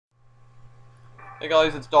Hey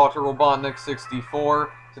guys, it's Dr.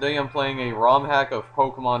 Robotnik64. Today I'm playing a ROM hack of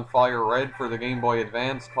Pokemon Fire Red for the Game Boy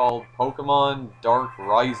Advance called Pokemon Dark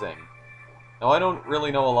Rising. Now I don't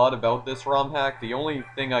really know a lot about this ROM hack. The only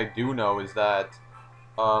thing I do know is that,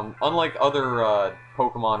 unlike other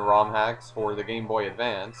Pokemon ROM hacks for the Game Boy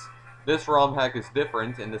Advance, this ROM hack is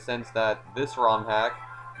different in the sense that this ROM hack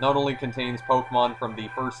not only contains Pokemon from the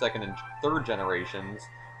first, second, and third generations,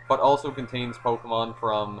 but also contains Pokemon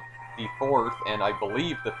from the fourth, and I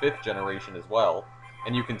believe the fifth generation as well.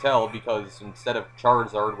 And you can tell because instead of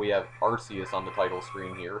Charizard, we have Arceus on the title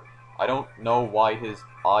screen here. I don't know why his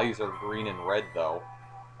eyes are green and red, though.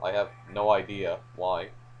 I have no idea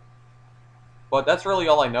why. But that's really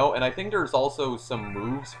all I know, and I think there's also some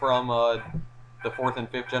moves from the fourth and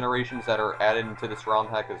fifth generations that are added into this ROM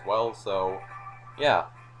hack as well, so yeah.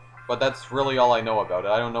 But that's really all I know about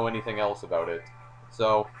it. I don't know anything else about it.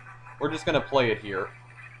 So, we're just gonna play it here.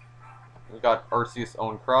 We've got Arceus'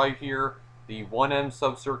 own cry here. The 1M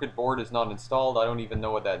sub-circuit board is not installed. I don't even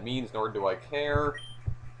know what that means, nor do I care.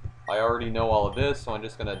 I already know all of this, so I'm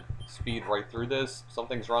just gonna speed right through this.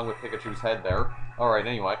 Something's wrong with Pikachu's head there. Alright,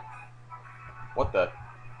 anyway. What the?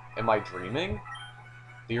 Am I dreaming?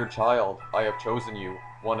 Dear child, I have chosen you,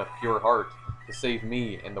 one of pure heart, to save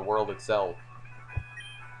me and the world itself.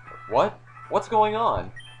 What? What's going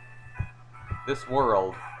on? This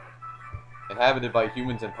world, inhabited by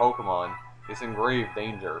humans and Pokemon, is in grave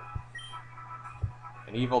danger.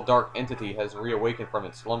 An evil dark entity has reawakened from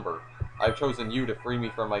its slumber. I have chosen you to free me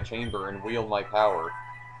from my chamber and wield my power.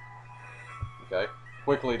 Okay.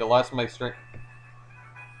 Quickly, to last my strength...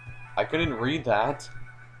 I couldn't read that.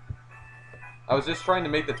 I was just trying to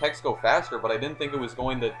make the text go faster, but I didn't think it was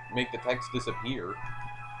going to make the text disappear.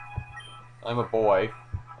 I'm a boy.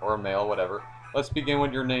 Or a male, whatever. Let's begin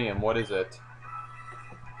with your name. What is it?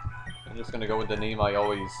 I'm just gonna go with the name I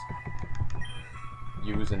always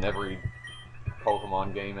use in every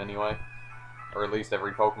Pokemon game anyway. Or at least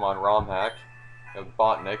every Pokemon ROM hack.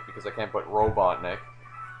 Botnik, because I can't put Robotnik.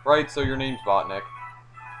 Right, so your name's Botnik.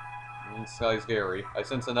 And this guy's Gary. I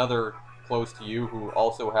sense another close to you who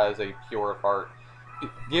also has a pure of heart.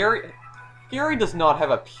 Gary does not have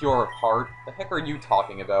a pure of heart. The heck are you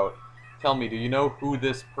talking about? Tell me, do you know who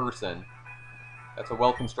this person... That's a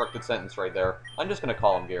well-constructed sentence right there. I'm just gonna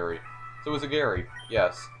call him Gary. So is it Gary?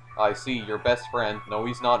 Yes. I see, your best friend, no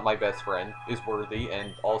he's not my best friend, is worthy,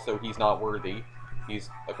 and also he's not worthy.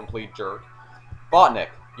 He's a complete jerk. Botnik,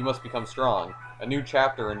 you must become strong. A new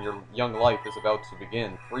chapter in your young life is about to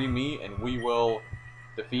begin. Free me, and we will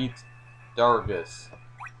defeat Dargus.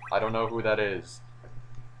 I don't know who that is.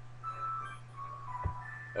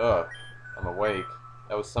 Ugh, I'm awake.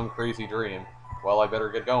 That was some crazy dream. Well, I better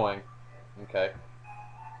get going. Okay.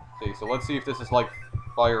 See, so let's see if this is like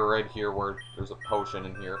Fire Red here, where there's a potion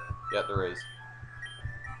in here. Yeah, there is.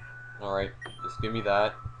 Alright, just give me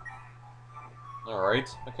that. Alright,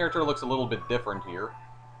 my character looks a little bit different here.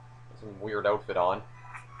 Some weird outfit on.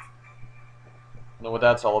 Know what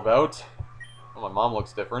that's all about. Oh, my mom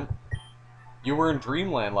looks different. You were in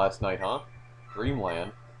Dreamland last night, huh?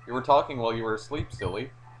 Dreamland? You were talking while you were asleep,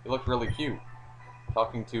 silly. You looked really cute.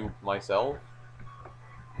 Talking to myself?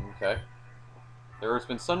 Okay. There has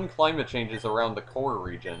been sudden climate changes around the core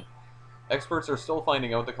region. Experts are still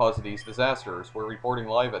finding out the cause of these disasters. We're reporting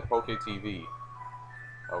live at Poke TV.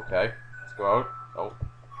 Okay. Let's go out. Oh.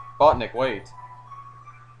 Botnik, wait.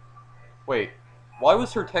 Wait. Why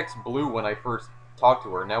was her text blue when I first talked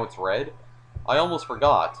to her? Now it's red? I almost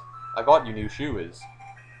forgot. I bought you new shoes.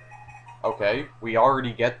 Okay. We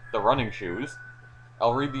already get the running shoes.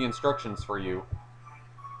 I'll read the instructions for you.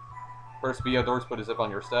 First, be outdoors, put a zip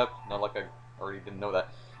on your step. Not like I already didn't know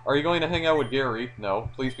that. Are you going to hang out with Gary?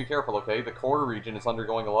 No. Please be careful, okay? The core region is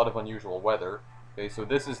undergoing a lot of unusual weather. Okay, so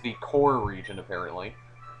this is the core region, apparently.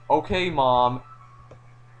 Okay, Mom.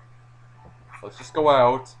 Let's just go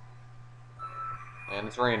out. And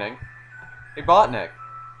it's raining. Hey, Botnik.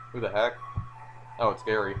 Who the heck? Oh, it's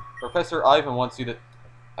Gary. Professor Ivan wants you to...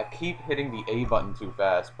 I keep hitting the A button too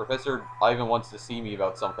fast. Professor Ivan wants to see me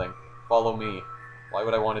about something. Follow me. Why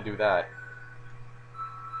would I want to do that?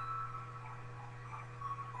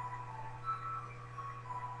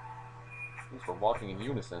 At least we're walking in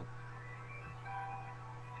unison.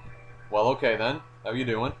 Well, okay then. How you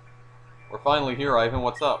doing? We're finally here, Ivan.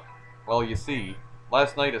 What's up? Well, you see,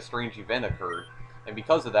 last night a strange event occurred, and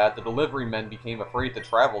because of that, the delivery men became afraid to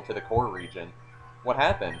travel to the core region. What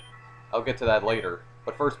happened? I'll get to that later.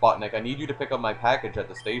 But first, Botnik, I need you to pick up my package at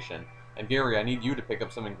the station. And Gary, I need you to pick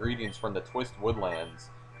up some ingredients from the Twist Woodlands.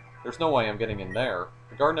 There's no way I'm getting in there.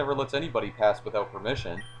 The guard never lets anybody pass without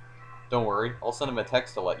permission. Don't worry, I'll send him a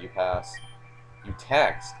text to let you pass. You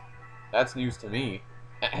text? That's news to me.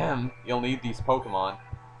 Ahem, you'll need these Pokemon.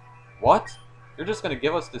 What? You're just gonna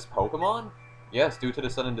give us this Pokemon? Yes, due to the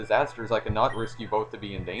sudden disasters, I cannot risk you both to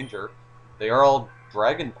be in danger. They are all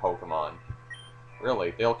dragon Pokemon.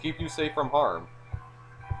 Really, they'll keep you safe from harm.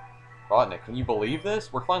 Botnik, can you believe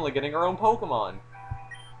this? We're finally getting our own Pokemon.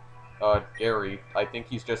 Gary, I think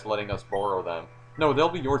he's just letting us borrow them. No, they'll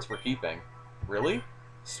be yours for keeping. Really?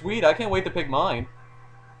 Sweet, I can't wait to pick mine.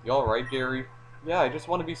 You alright, Gary? Yeah, I just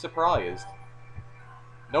want to be surprised.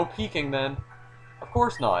 No peeking, then. Of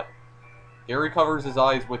course not. Gary covers his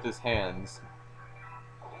eyes with his hands.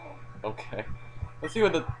 Okay. Let's see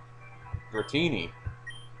what the... Dratini.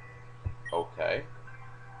 Okay.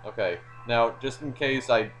 Okay. Now, just in case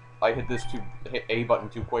I hit A button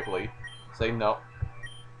too quickly, say no.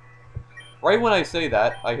 Right when I say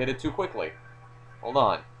that, I hit it too quickly. Hold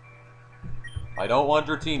on. I don't want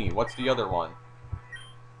Dratini. What's the other one?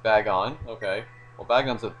 Bagon. Okay. Well,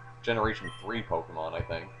 Bagon's a Generation 3 Pokemon, I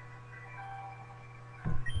think.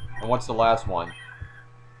 And what's the last one?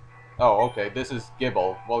 Oh, okay. This is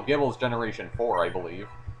Gible. Well, Gible's Generation 4, I believe.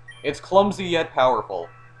 It's clumsy yet powerful.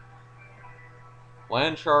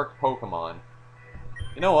 Landshark Pokemon.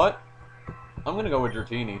 You know what? I'm gonna go with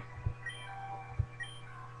Dratini.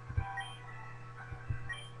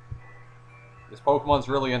 This Pokemon's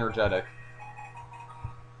really energetic.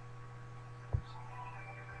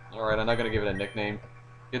 Alright, I'm not gonna give it a nickname.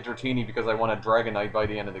 Get Dratini because I want a Dragonite by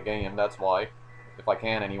the end of the game, that's why. If I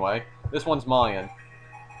can, anyway. This one's Mayan.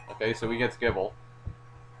 Okay, so he gets Gible.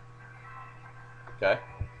 Okay.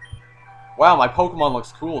 Wow, my Pokemon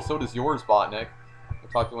looks cool, so does yours, Botnik.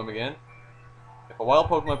 We'll talk to him again. If a wild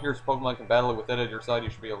Pokemon appears, Pokemon can battle it with it at your side, you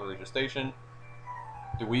should be able to reach a station.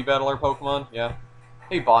 Do we battle our Pokemon? Yeah.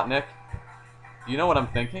 Hey, Botnik. Do you know what I'm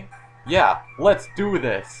thinking? Yeah, let's do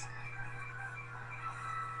this!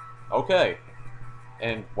 Okay.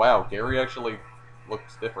 And, wow, Gary actually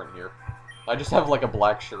looks different here. I just have, like, a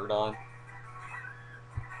black shirt on.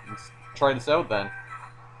 Let's try this out, then.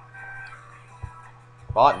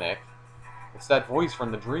 Botnik. It's that voice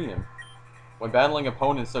from the dream. When battling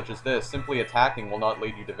opponents such as this, simply attacking will not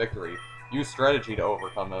lead you to victory. Use strategy to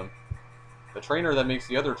overcome them. The trainer that makes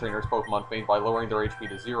the other trainer's Pokemon faint by lowering their HP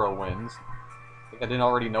to 0 wins. I think I didn't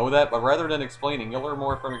already know that, but rather than explaining, you'll learn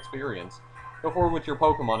more from experience. Go forward with your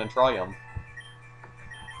Pokemon and try them.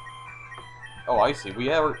 Oh, I see. We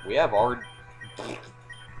have already...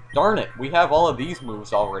 Darn it! We have all of these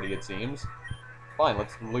moves already, it seems. Fine,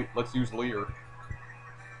 let's use Leer.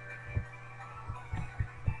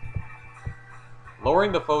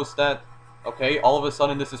 Lowering the foe stat... Okay, all of a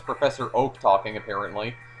sudden this is Professor Oak talking,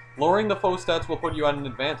 apparently. Lowering the foe stats will put you at an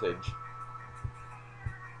advantage.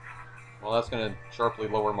 Well, that's going to sharply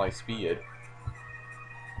lower my speed.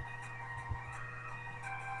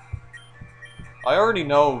 I already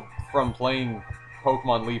know from playing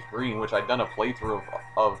Pokemon Leaf Green, which I've done a playthrough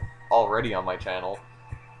of already on my channel.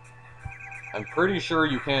 I'm pretty sure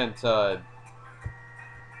you can't, well,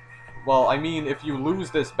 I mean, if you lose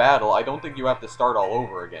this battle, I don't think you have to start all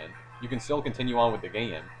over again. You can still continue on with the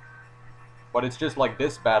game. But it's just like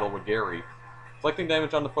this battle with Gary. Inflicting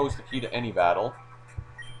damage on the foe is the key to any battle.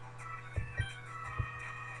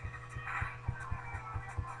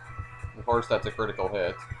 Of course, that's a critical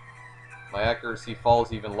hit. My accuracy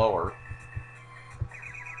falls even lower.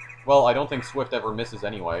 Well, I don't think Swift ever misses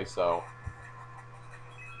anyway, so...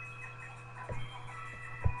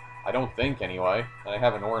 I don't think, anyway. I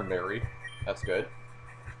have an Oranberry. That's good.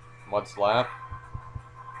 Mud Slap.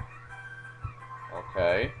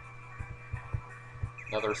 Okay.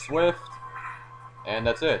 Another Swift. And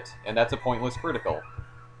that's it. And that's a pointless critical.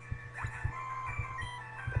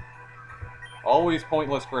 Always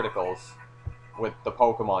pointless criticals with the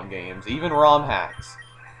Pokemon games, even ROM hacks.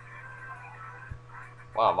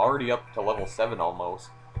 Wow, I'm already up to level 7 almost.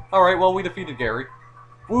 Alright, well, we defeated Gary.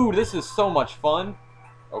 Woo, this is so much fun!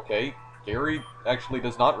 Okay, Gary actually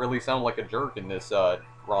does not really sound like a jerk in this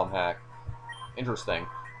ROM hack. Interesting.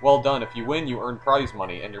 Well done, if you win, you earn prize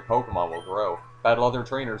money, and your Pokemon will grow. Battle other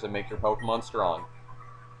trainers and make your Pokemon strong.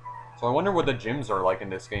 So I wonder what the gyms are like in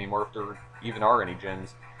this game, or if there even are any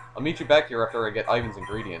gyms. I'll meet you back here after I get Ivan's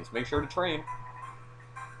ingredients. Make sure to train.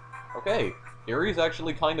 Okay, Gary's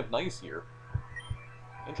actually kind of nice here.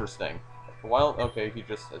 Interesting. Well, okay, he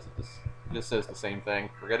just says this. He just says the same thing.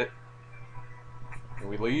 Forget it. Can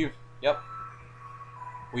we leave? Yep.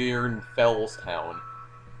 We're in Fells Town.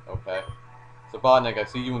 Okay. So Botnik, I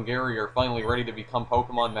see you and Gary are finally ready to become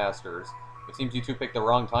Pokemon Masters. It seems you two picked the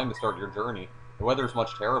wrong time to start your journey. The weather's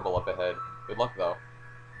much terrible up ahead. Good luck, though.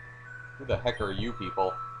 Who the heck are you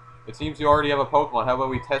people? It seems you already have a Pokemon. How about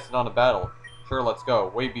we test it on a battle? Sure, let's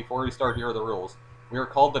go. Wait, before we start, here are the rules. We are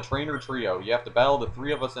called the Trainer Trio. You have to battle the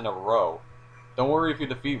 3 of us in a row. Don't worry if you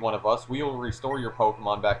defeat one of us. We will restore your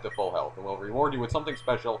Pokemon back to full health, and we'll reward you with something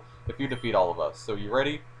special if you defeat all of us. So you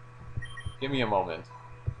ready? Give me a moment.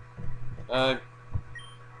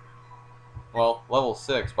 Well, level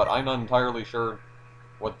 6, but I'm not entirely sure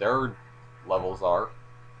what their levels are.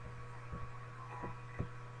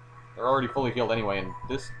 They're already fully healed anyway, and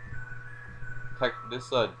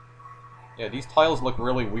yeah, these tiles look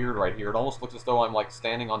really weird right here. It almost looks as though I'm, like,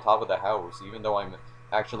 standing on top of the house, even though I'm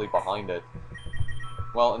actually behind it.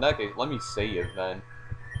 Well, in that case, let me save, then.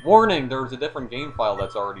 Warning! There's a different game file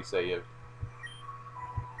that's already saved.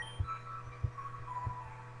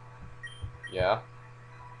 Yeah.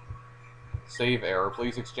 Save error.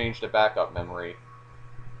 Please exchange to backup memory.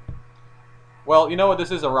 Well, you know what?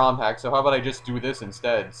 This is a ROM hack, so how about I just do this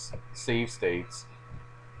instead? Save states.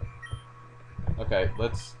 Okay,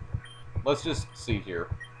 let's just see here.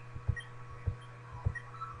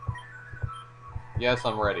 Yes,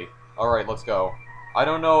 I'm ready. Alright, let's go. I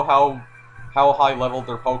don't know how high leveled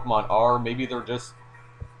their Pokemon are. Maybe they're just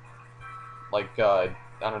like I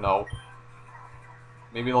don't know.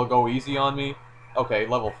 Maybe they'll go easy on me. Okay,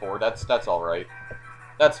 level 4. That's alright.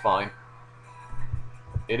 That's fine.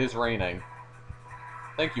 It is raining.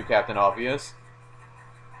 Thank you, Captain Obvious.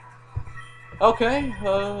 Okay,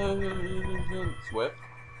 Swift.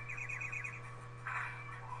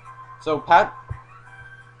 So,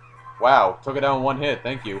 wow, took it down one hit,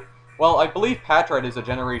 thank you. Well, I believe Patrat is a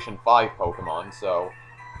Generation 5 Pokemon, so...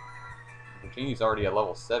 Dratini's already at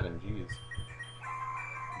level 7, jeez.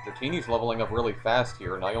 Dratini's leveling up really fast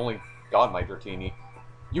here, and I only got my Dratini.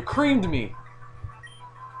 You creamed me!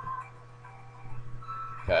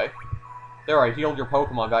 Okay. There, I healed your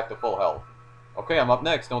Pokemon back to full health. Okay, I'm up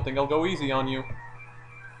next. Don't think I'll go easy on you.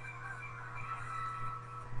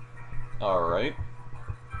 Alright.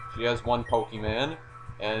 She has one Pokemon,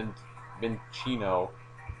 and Minccino.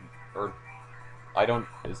 Or, I don't...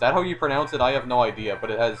 Is that how you pronounce it? I have no idea, but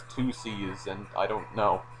it has 2 C's, and I don't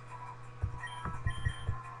know.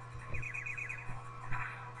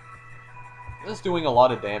 This is doing a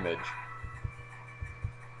lot of damage.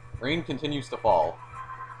 Rain continues to fall.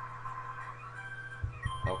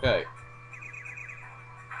 Okay.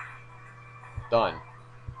 Done.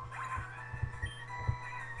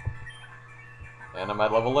 And I'm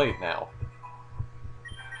at level 8 now.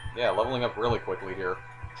 Yeah, leveling up really quickly here.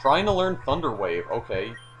 Trying to learn Thunder Wave.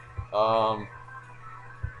 Okay.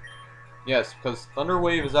 Yes, because Thunder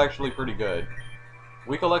Wave is actually pretty good.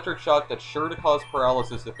 Weak electric shock that's sure to cause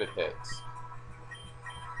paralysis if it hits.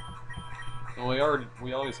 And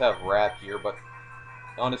we always have Wrap here, but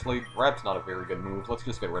honestly, Wrap's not a very good move. Let's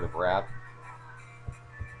just get rid of Wrap.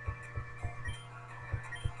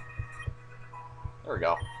 There we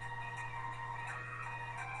go.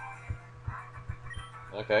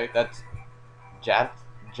 Okay, that's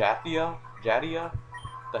Jathia? Jadia?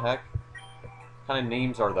 The heck? What kind of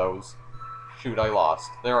names are those? Shoot, I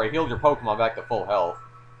lost. There, I healed your Pokemon back to full health.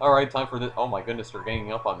 Alright, time for this. Oh my goodness, they're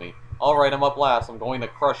ganging up on me. Alright, I'm up last. I'm going to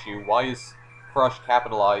crush you. Why is crush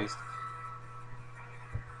capitalized?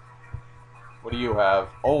 What do you have?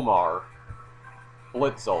 Omar.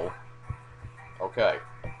 Blitzel. Okay.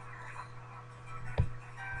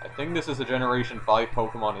 I think this is a Generation 5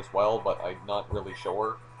 Pokemon as well, but I'm not really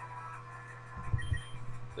sure.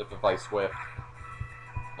 If I Swift.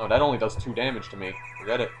 No, that only does 2 damage to me.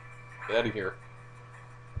 Forget it. Get out of here.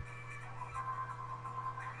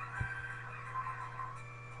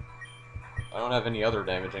 I don't have any other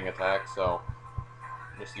damaging attacks, so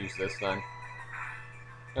just use this then.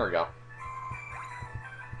 There we go.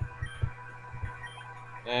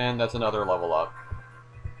 And that's another level up.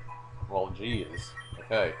 Well, geez.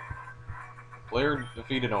 Okay. Player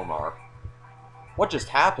defeated Omar. What just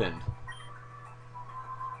happened?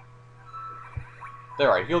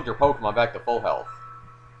 There, I healed your Pokemon back to full health.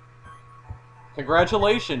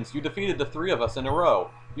 Congratulations! You defeated the 3 of us in a row.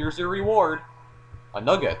 Here's your reward. A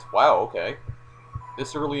nugget. Wow, okay.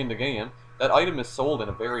 This early in the game, that item is sold at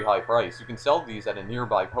a very high price. You can sell these at a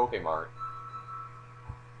nearby Pokemart.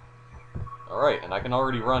 Alright, and I can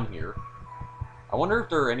already run here. I wonder if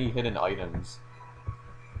there are any hidden items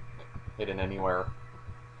hidden anywhere.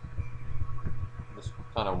 I'm just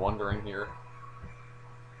kind of wondering here.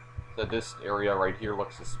 That this area right here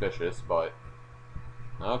looks suspicious, but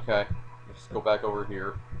okay. Let's go back over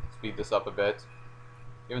here, speed this up a bit.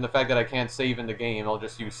 Given the fact that I can't save in the game, I'll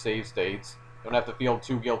just use save states. Don't have to feel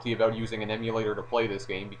too guilty about using an emulator to play this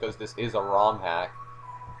game, because this is a ROM hack.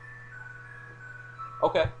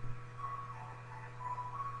 Okay.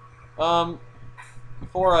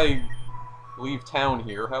 Before I leave town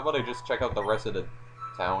here, how about I just check out the rest of the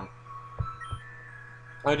town?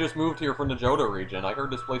 I just moved here from the Johto region. I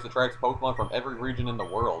heard this place attracts Pokemon from every region in the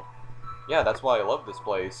world. Yeah, that's why I love this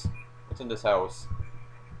place. What's in this house?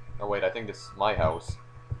 Oh wait, I think this is my house.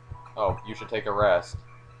 Oh, you should take a rest.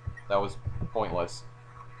 That was pointless.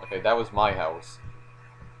 Okay, that was my house.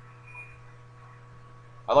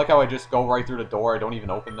 I like how I just go right through the door, I don't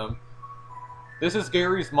even open them. This is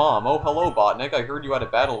Gary's mom. Oh, hello, Botnik. I heard you had a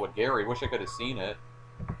battle with Gary. Wish I could have seen it.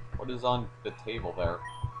 What is on the table there?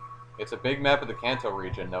 It's a big map of the Kanto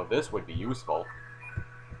region. Now, this would be useful.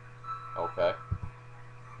 Okay.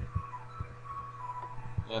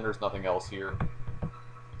 And there's nothing else here.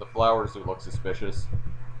 The flowers do look suspicious.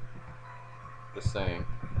 Just saying.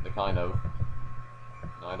 They kind of...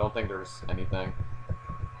 No, I don't think there's anything.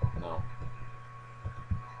 No.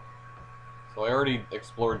 So I already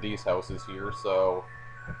explored these houses here, so...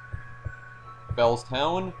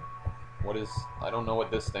 Bellstown? What is... I don't know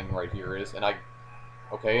what this thing right here is, and I...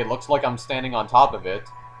 Okay, it looks like I'm standing on top of it,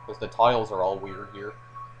 because the tiles are all weird here.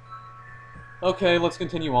 Okay, let's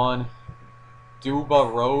continue on.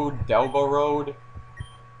 Dauba Road?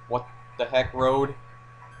 What the heck road?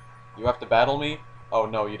 You have to battle me? Oh,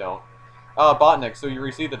 no, you don't. Botnik, so you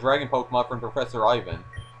received the Dragon Pokemon from Professor Ivan.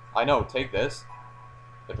 I know, take this.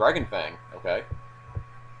 The Dragon Fang, okay.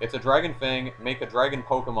 It's a Dragon Fang, make a Dragon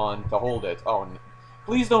Pokemon to hold it. Oh,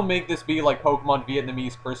 please don't make this be like Pokemon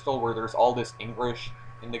Vietnamese Crystal, where there's all this English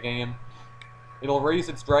in the game. It'll raise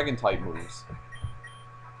its Dragon-type moves.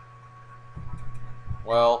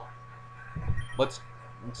 Well, let's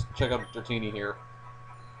check out Dratini here.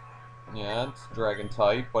 Yeah, it's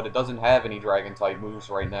Dragon-type, but it doesn't have any Dragon-type moves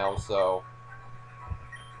right now, so...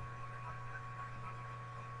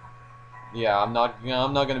 Yeah, I'm not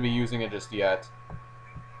gonna be using it just yet.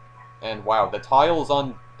 And wow, the tiles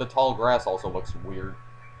on the tall grass also looks weird.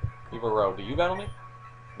 Eva Road, do you battle me?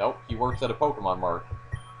 Nope, he works at a Pokemon Mart.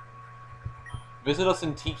 Visit us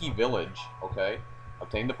in Tiki Village, okay.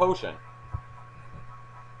 Obtain the potion.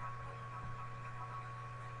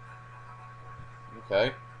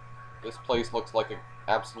 Okay. This place looks like an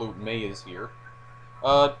absolute maze here.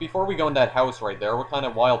 Before we go in that house right there, what kind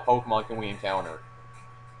of wild Pokemon can we encounter?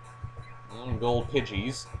 Good old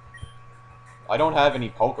Pidgeys. I don't have any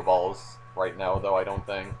Pokeballs right now, though, I don't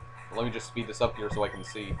think. Let me just speed this up here so I can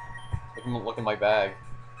see. Look in my bag.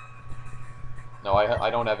 No, I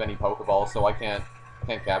don't have any Pokeballs, so I can't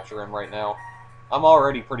capture him right now. I'm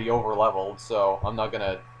already pretty over-leveled, so I'm not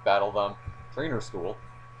gonna battle them. Trainer School.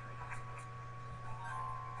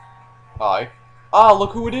 Hi. Ah,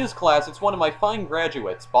 look who it is, class! It's one of my fine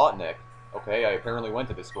graduates, Botnik. Okay, I apparently went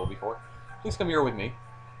to this school before. Please come here with me.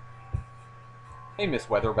 Hey, Miss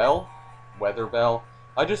Weatherbell. Weatherbell.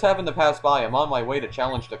 I just happened to pass by. I'm on my way to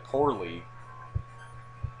challenge the Core League.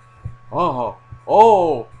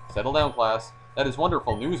 Oh! Settle down, class. That is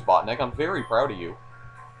wonderful news, Botnik. I'm very proud of you.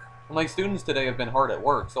 My students today have been hard at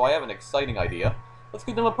work, so I have an exciting idea. Let's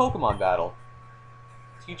give them a Pokemon battle.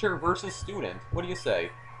 Teacher versus student. What do you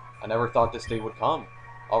say? I never thought this day would come.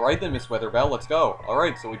 Alright then, Miss Weatherbell, let's go.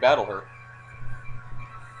 Alright, so we battle her.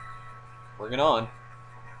 Bring it on.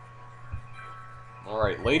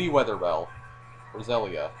 Alright, Lady Weatherbell.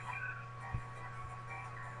 Roselia.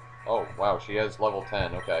 Oh, wow, she has level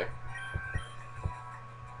 10, okay.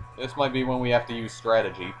 This might be when we have to use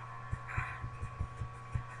strategy.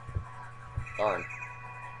 Darn.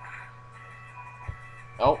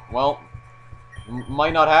 Oh, well,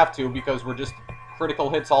 might not have to because we're just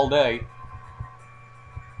critical hits all day.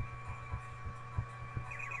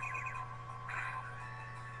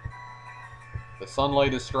 The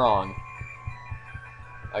sunlight is strong.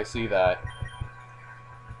 I see that.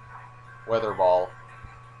 Weather Ball.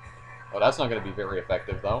 Oh, that's not going to be very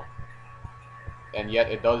effective, though. And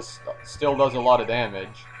yet it still does a lot of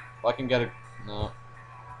damage. If I can get a... No.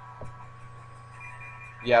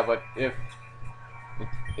 Yeah, but if...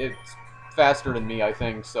 It's faster than me, I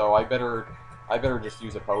think, so I better just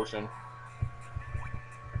use a potion.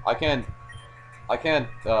 I can't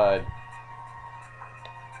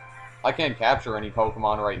capture any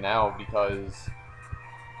Pokemon right now because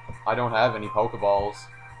I don't have any Pokeballs.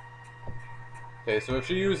 Okay, so if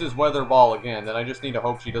she uses Weather Ball again, then I just need to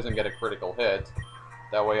hope she doesn't get a critical hit.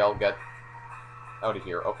 That way I'll get out of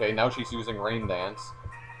here. Okay, now she's using Rain Dance.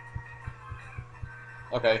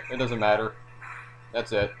 Okay, it doesn't matter.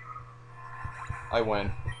 That's it. I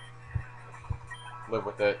win. Live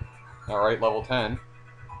with it. Alright, level 10.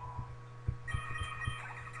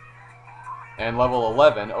 And level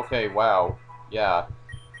 11. Okay, wow. Yeah.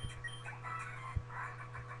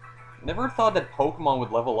 Never thought that Pokemon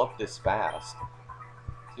would level up this fast.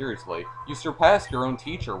 Seriously. You surpassed your own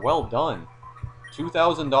teacher. Well done.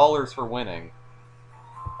 $2,000 for winning.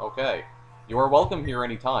 Okay. You are welcome here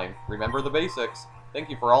anytime. Remember the basics. Thank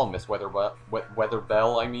you for all, Miss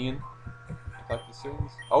Weatherbell, I mean. Collect the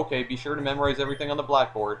students. Okay, be sure to memorize everything on the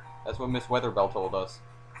blackboard. That's what Miss Weatherbell told us.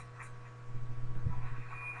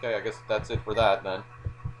 Okay, I guess that's it for that, then.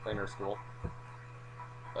 Trainer school.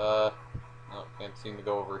 No, can't seem to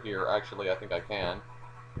go over here. Actually, I think I can.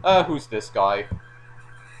 Who's this guy?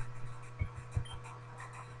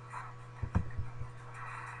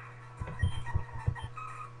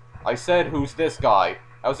 I said, who's this guy?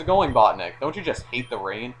 How's it going, Botnik? Don't you just hate the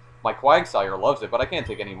rain? My Quagsire loves it, but I can't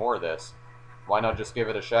take any more of this. Why not just give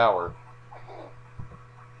it a shower?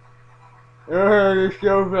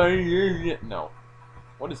 No.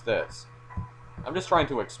 What is this? I'm just trying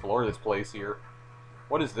to explore this place here.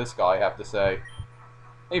 What does this guy have to say?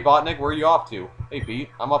 Hey, Botnik, where are you off to? Hey, Pete,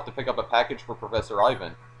 I'm off to pick up a package for Professor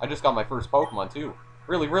Ivan. I just got my first Pokemon, too.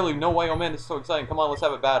 Really, really? No way, oh man, this is so exciting. Come on, let's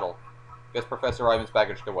have a battle. Guess Professor Ivan's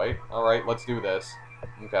packaged away. Alright, let's do this.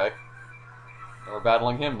 Okay. And we're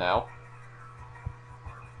battling him now.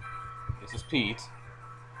 This is Pete.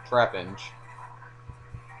 Trapinch.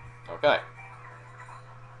 Okay.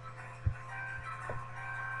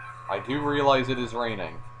 I do realize it is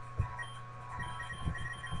raining.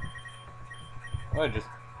 I just...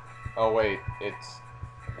 Oh wait, it's...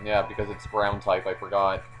 Yeah, because it's ground type, I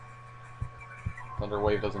forgot. Thunder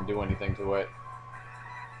Wave doesn't do anything to it.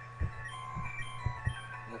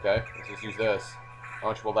 Okay, let's just use this. How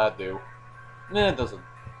much will that do? It does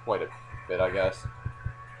quite a bit, I guess.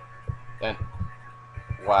 Then...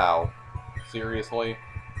 Wow. Seriously?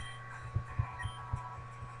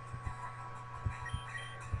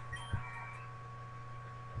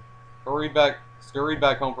 Scurried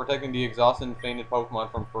back home, protecting the exhausted and fainted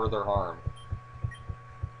Pokemon from further harm.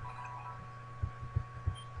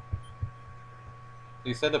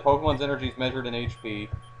 He said the Pokemon's energy is measured in HP.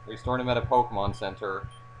 Restoring him at a Pokemon Center.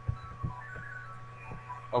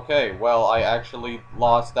 Okay, well, I actually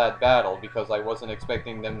lost that battle because I wasn't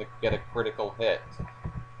expecting them to get a critical hit.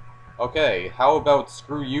 Okay, how about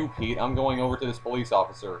screw you, Pete? I'm going over to this police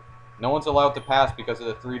officer. No one's allowed to pass because of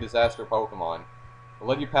the 3 disaster Pokemon. I'll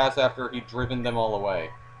let you pass after he'd driven them all away.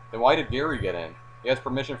 Then why did Gary get in? He has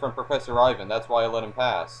permission from Professor Ivan, that's why I let him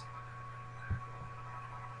pass.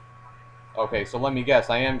 Okay, so let me guess,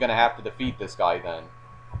 I am gonna have to defeat this guy then.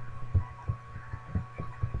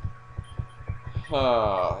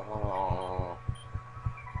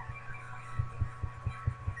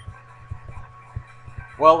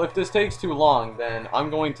 Well, if this takes too long, then I'm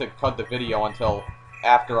going to cut the video until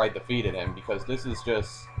after I defeated him, because this is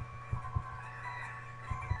just...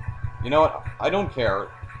 You know what? I don't care.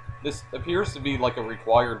 This appears to be like a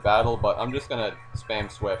required battle, but I'm just gonna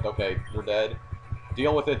spam Swift. Okay, you're dead.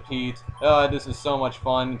 Deal with it, Pete. This is so much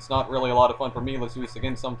fun. It's not really a lot of fun for me. Let's do this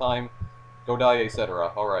again sometime. Go die,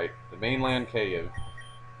 etc. Alright. The mainland cave.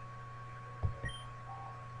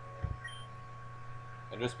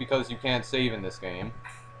 And just because you can't save in this game.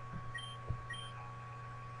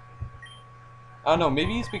 I don't know,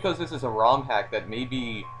 maybe it's because this is a ROM hack that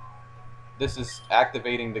maybe this is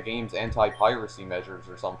activating the game's anti-piracy measures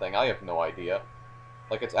or something. I have no idea.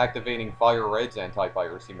 Like it's activating Fire Red's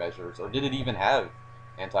anti-piracy measures. Or did it even have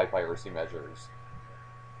anti-piracy measures?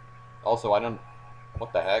 Also, I don't...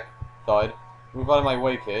 What the heck? Thud. Move out of my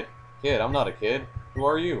way, kid. Kid, I'm not a kid. Who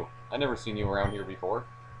are you? I've never seen you around here before.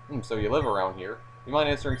 So you live around here. You mind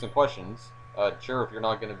answering some questions? Sure, if you're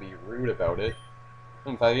not going to be rude about it.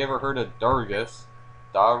 Have you ever heard of Darugus?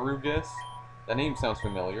 Darugus? That name sounds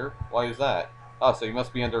familiar. Why is that? Ah, so you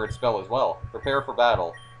must be under its spell as well. Prepare for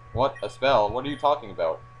battle. What? A spell? What are you talking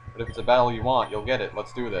about? But if it's a battle you want, you'll get it.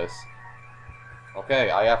 Let's do this. Okay,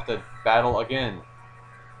 I have to battle again.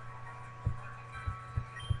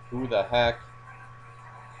 Who the heck?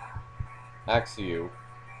 Axew.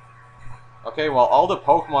 Okay, well, all the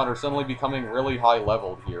Pokemon are suddenly becoming really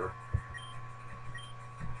high-leveled here.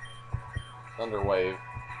 Thunder Wave.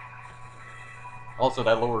 Also,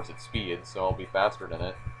 that lowers its speed, so I'll be faster than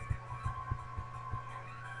it.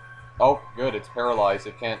 Oh, good, it's paralyzed.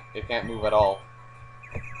 It can't move at all.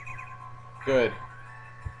 Good.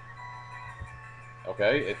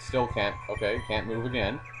 Okay, it still can't. Okay, can't move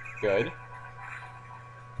again. Good.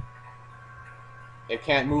 It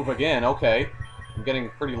can't move again. Okay. I'm getting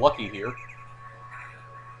pretty lucky here.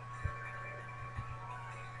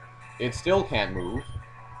 It still can't move.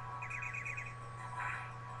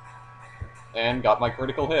 And got my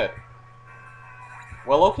critical hit.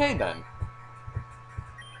 Well, okay then.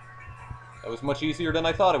 That was much easier than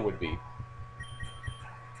I thought it would be.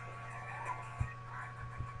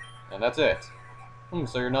 And that's it.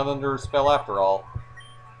 So you're not under a spell after all.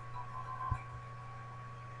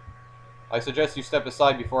 I suggest you step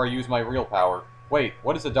aside before I use my real power. Wait,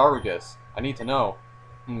 what is a Darugus? I need to know.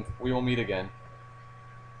 We will meet again.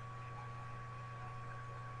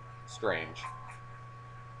 Strange.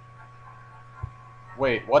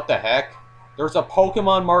 Wait, what the heck? There's a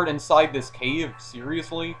Pokemon Mart inside this cave?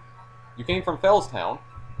 Seriously? You came from Fellstown?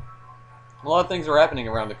 A lot of things are happening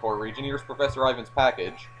around the core region. Here's Professor Ivan's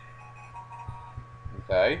package.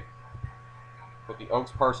 Okay. Put the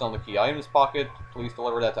Oak's parcel in the key items pocket. Please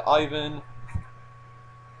deliver that to Ivan.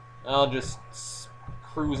 I'll just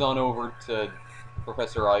cruise on over to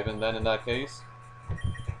Professor Ivan then, in that case.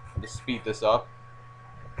 I'll just speed this up.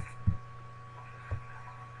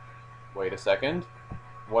 Wait a second.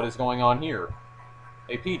 What is going on here?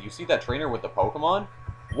 Hey Pete, you see that trainer with the Pokemon?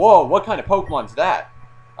 Whoa, what kind of Pokemon's that?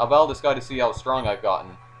 I'll battle this guy to see how strong I've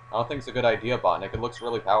gotten. I don't think it's a good idea, Botnik. It looks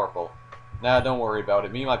really powerful. Nah, don't worry about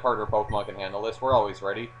it. Me and my partner Pokemon can handle this. We're always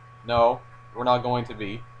ready. No, we're not going to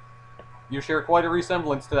be. You share quite a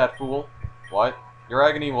resemblance to that fool. What? Your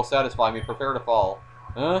agony will satisfy me. Prepare to fall.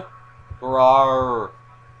 Huh? Rawr.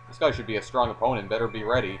 This guy should be a strong opponent. Better be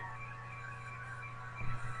ready.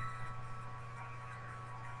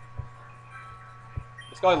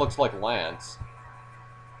 This guy looks like Lance.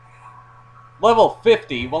 Level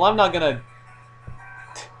 50? Well, I'm not gonna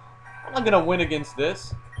win against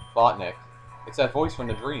this. Botnik. It's that voice from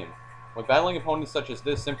the dream. When battling opponents such as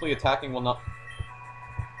this, simply attacking will not...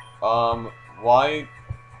 Why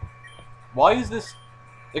is this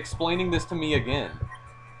explaining this to me again?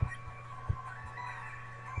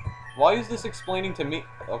 Why is this explaining to me...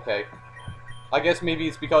 Okay. I guess maybe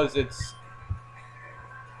it's because it's...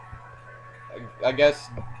 I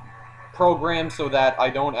guess... programmed so that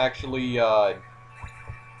I don't actually,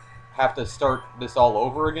 have to start this all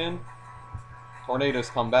over again. Tornadoes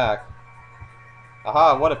come back.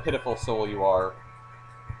 Aha, what a pitiful soul you are.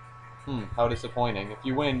 How disappointing. If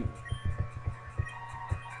you win...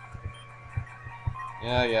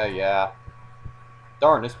 Yeah.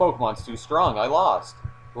 Darn, this Pokemon's too strong. I lost.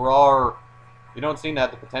 Roar. You don't seem to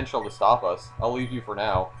have the potential to stop us. I'll leave you for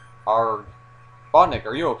now. Arg. Botnik,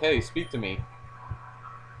 are you okay? Speak to me.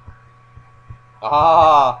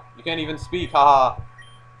 Ah! You can't even speak, haha!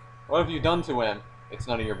 What have you done to him? It's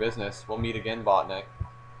none of your business. We'll meet again, Botnik.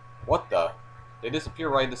 What the? They disappear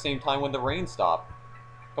right at the same time when the rain stopped.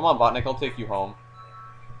 Come on, Botnik, I'll take you home.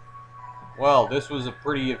 Well, this was a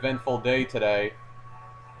pretty eventful day today.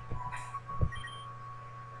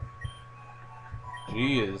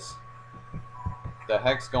 Jeez. What the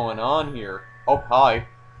heck's going on here? Oh, hi.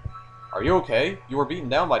 Are you okay? You were beaten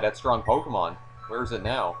down by that strong Pokemon. Where is it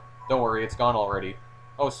now? Don't worry, it's gone already.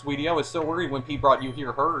 Oh, sweetie, I was so worried when Pete brought you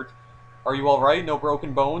here hurt. Are you alright? No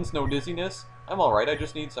broken bones? No dizziness? I'm alright, I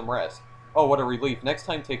just need some rest. Oh, what a relief. Next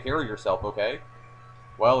time, take care of yourself, okay?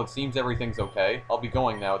 Well, it seems everything's okay. I'll be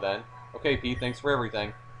going now, then. Okay, Pete, thanks for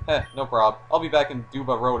everything. Heh, no prob. I'll be back in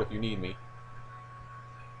Duba Road if you need me.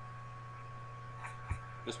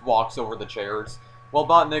 Just walks over the chairs. Well,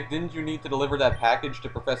 Botnik, didn't you need to deliver that package to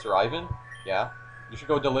Professor Ivan? Yeah. You should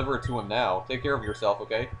go deliver it to him now. Take care of yourself,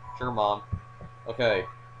 okay? Sure, Mom. Okay.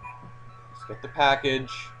 Let's get the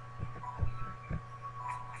package.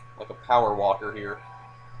 Like a power walker here.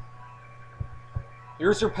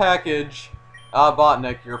 Here's your package. Ah,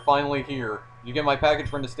 Botnik, you're finally here. You get my package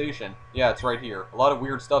from the station. Yeah, it's right here. A lot of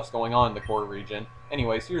weird stuff's going on in the core region.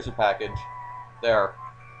 Anyways, here's your package. There.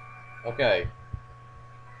 Okay.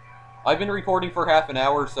 I've been recording for half an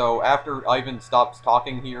hour, so after Ivan stops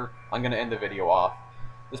talking here, I'm going to end the video off.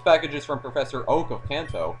 This package is from Professor Oak of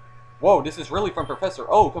Kanto. Whoa, this is really from Professor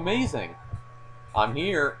Oak. Amazing! I'm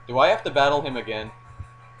here. Do I have to battle him again?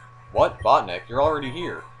 What? Botnik, you're already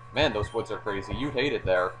here. Man, those woods are crazy. You'd hate it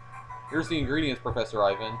there. Here's the ingredients, Professor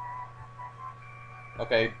Ivan.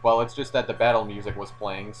 Okay, well, it's just that the battle music was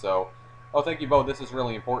playing, so... Oh, thank you both. This is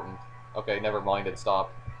really important. Okay, never mind. It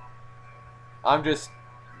stopped.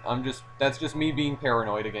 That's just me being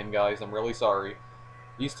paranoid again, guys. I'm really sorry.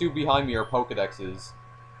 These two behind me are Pokedexes.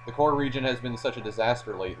 The core region has been such a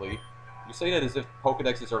disaster lately. You say that as if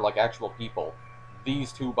Pokedexes are like actual people.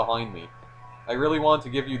 These two behind me. I really wanted to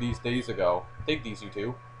give you these days ago. Take these, you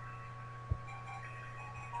two.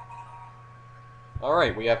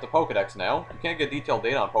 Alright, we have the Pokedex now. You can't get detailed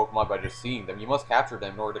data on Pokemon by just seeing them. You must capture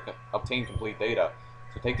them in order to obtain complete data.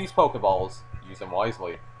 So take these Pokeballs. Use them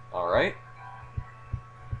wisely. Alright?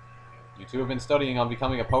 You two have been studying on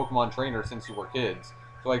becoming a Pokemon trainer since you were kids,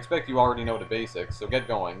 so I expect you already know the basics, so get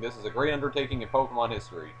going. This is a great undertaking in Pokemon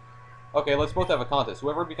history. Okay, let's both have a contest.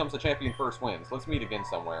 Whoever becomes the champion first wins. Let's meet again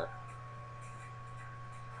somewhere.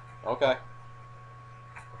 Okay.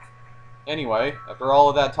 Anyway, after all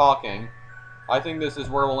of that talking, I think this is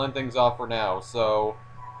where we'll end things off for now, so...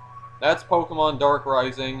 that's Pokemon Dark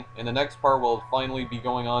Rising. In the next part, we'll finally be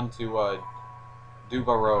going on to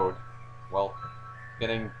Duba Road. Well,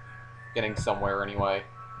 getting somewhere anyway.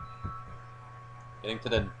 Getting to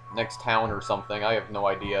the next town or something. I have no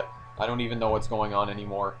idea. I don't even know what's going on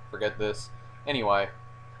anymore. Forget this. Anyway,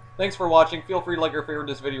 thanks for watching. Feel free to like or favorite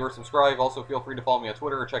this video or subscribe. Also, feel free to follow me on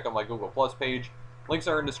Twitter or check out my Google Plus page. Links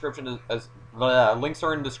are in description links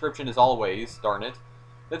are in description as always. Darn it.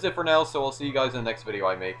 That's it for now. So I'll see you guys in the next video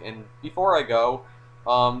I make. And before I go,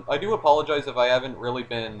 I do apologize if I haven't really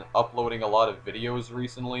been uploading a lot of videos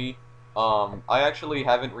recently. I actually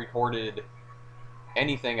haven't recorded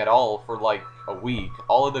anything at all for like a week.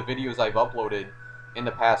 All of the videos I've uploaded in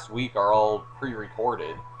the past week are all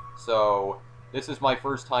pre-recorded. So this is my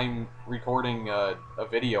first time recording a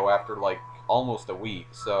video after like almost a week.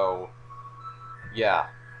 So yeah.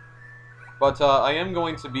 But I am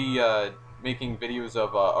going to be making videos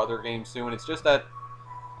of other games soon. It's just that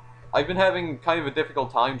I've been having kind of a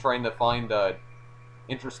difficult time trying to find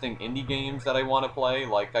interesting indie games that I want to play.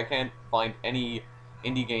 Like, I can't find any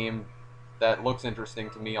indie game that looks interesting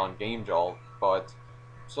to me on GameJolt, but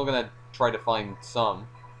I'm still gonna try to find some.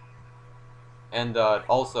 And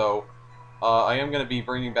also, I am gonna be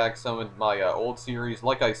bringing back some of my old series.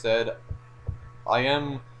 Like I said, I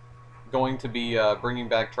am going to be bringing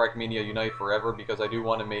back Trackmania Unite Forever because I do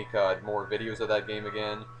want to make more videos of that game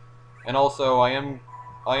again. And also, I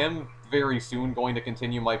am very soon going to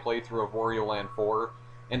continue my playthrough of Wario Land 4.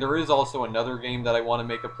 And there is also another game that I want to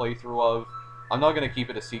make a playthrough of. I'm not going to keep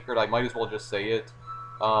it a secret, I might as well just say it.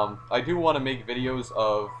 I do want to make videos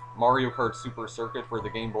of Mario Kart Super Circuit for the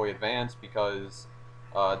Game Boy Advance because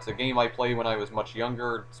it's a game I played when I was much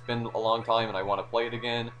younger. It's been a long time and I want to play it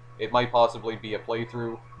again. It might possibly be a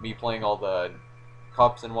playthrough, me playing all the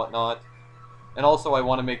cups and whatnot. And also I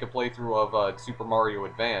want to make a playthrough of Super Mario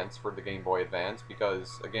Advance for the Game Boy Advance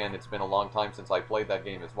because, again, it's been a long time since I played that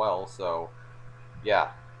game as well, so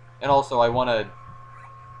yeah. And also I want to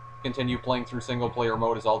continue playing through single-player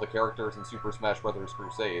mode as all the characters in Super Smash Bros.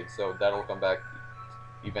 Crusade, so that'll come back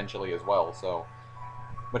eventually as well, so.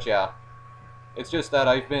 But yeah. It's just that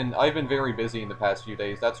I've been very busy in the past few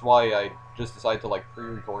days. That's why I just decided to like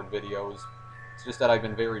pre-record videos. It's just that I've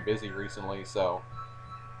been very busy recently, so.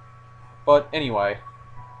 But anyway,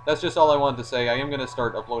 that's just all I wanted to say. I am going to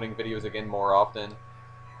start uploading videos again more often,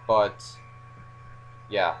 but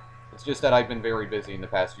yeah, it's just that I've been very busy in the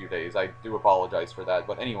past few days. I do apologize for that,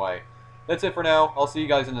 but anyway, that's it for now. I'll see you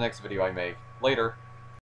guys in the next video I make. Later.